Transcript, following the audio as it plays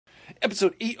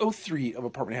Episode 803 of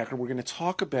Apartment Hacker. We're going to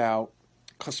talk about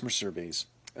customer surveys.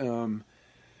 I've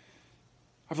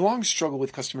long struggled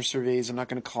with customer surveys. I'm not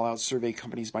going to call out survey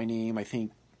companies by name. I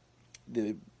think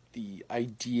the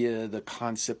idea, the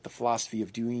concept, the philosophy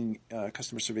of doing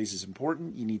customer surveys is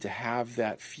important. You need to have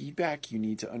that feedback. You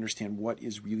need to understand what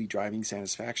is really driving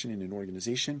satisfaction in an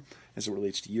organization as it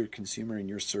relates to your consumer and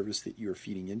your service that you're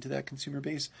feeding into that consumer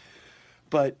base.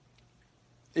 But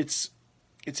it's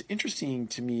interesting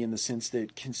to me in the sense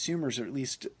that consumers, or at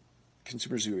least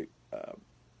consumers who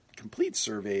complete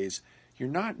surveys, you're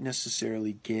not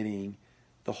necessarily getting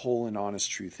the whole and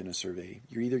honest truth in a survey.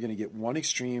 You're either going to get one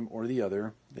extreme or the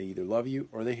other. They either love you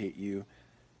or they hate you.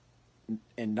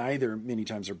 And neither many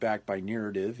times are backed by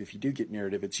narrative. If you do get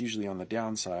narrative, it's usually on the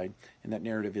downside, and that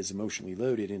narrative is emotionally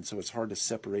loaded, and so it's hard to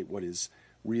separate what is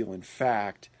real and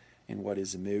fact and what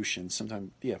is emotion.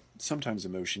 Sometimes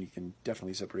emotion, you can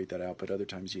definitely separate that out, but other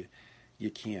times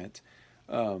you can't.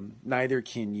 Neither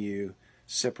can you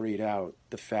separate out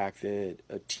the fact that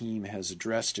a team has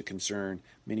addressed a concern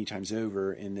many times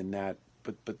over, and then that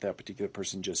particular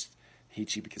person just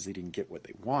hates you because they didn't get what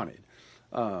they wanted.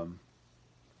 And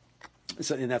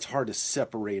that's hard to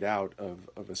separate out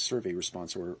of a survey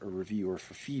response or a review or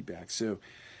for feedback. So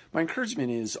my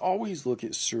encouragement is always look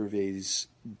at surveys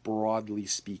broadly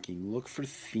speaking. Look for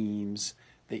themes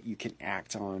that you can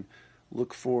act on.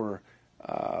 Look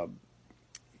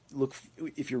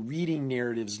if you're reading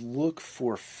narratives, look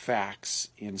for facts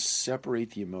and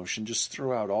separate the emotion. Just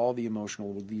throw out all the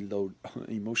emotionally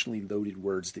loaded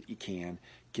words that you can.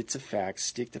 Get to facts,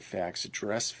 stick to facts,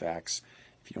 address facts.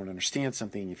 If you don't understand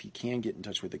something, if you can get in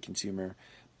touch with the consumer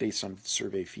based on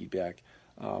survey feedback,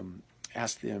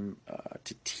 ask them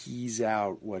to tease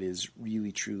out what is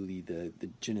really truly the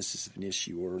genesis of an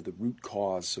issue or the root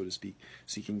cause, so to speak,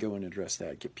 so you can go and address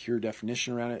that. Get pure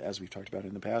definition around it, as we've talked about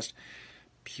in the past.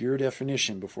 Pure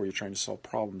definition before you're trying to solve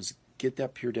problems. Get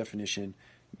that pure definition,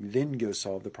 then go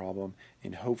solve the problem,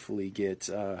 and hopefully get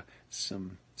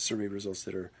some survey results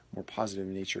that are more positive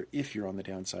in nature if you're on the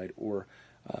downside, or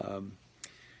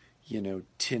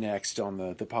 10x'd on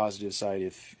the positive side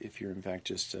if you're in fact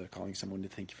just calling someone to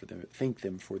thank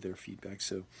them for their feedback.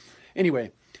 So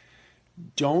anyway,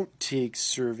 don't take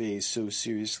surveys so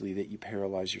seriously that you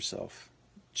paralyze yourself.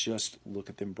 Just look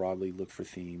at them broadly, look for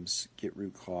themes, get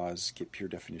root cause, get pure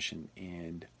definition,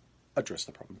 and address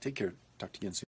the problem. Take care. Talk to you again soon.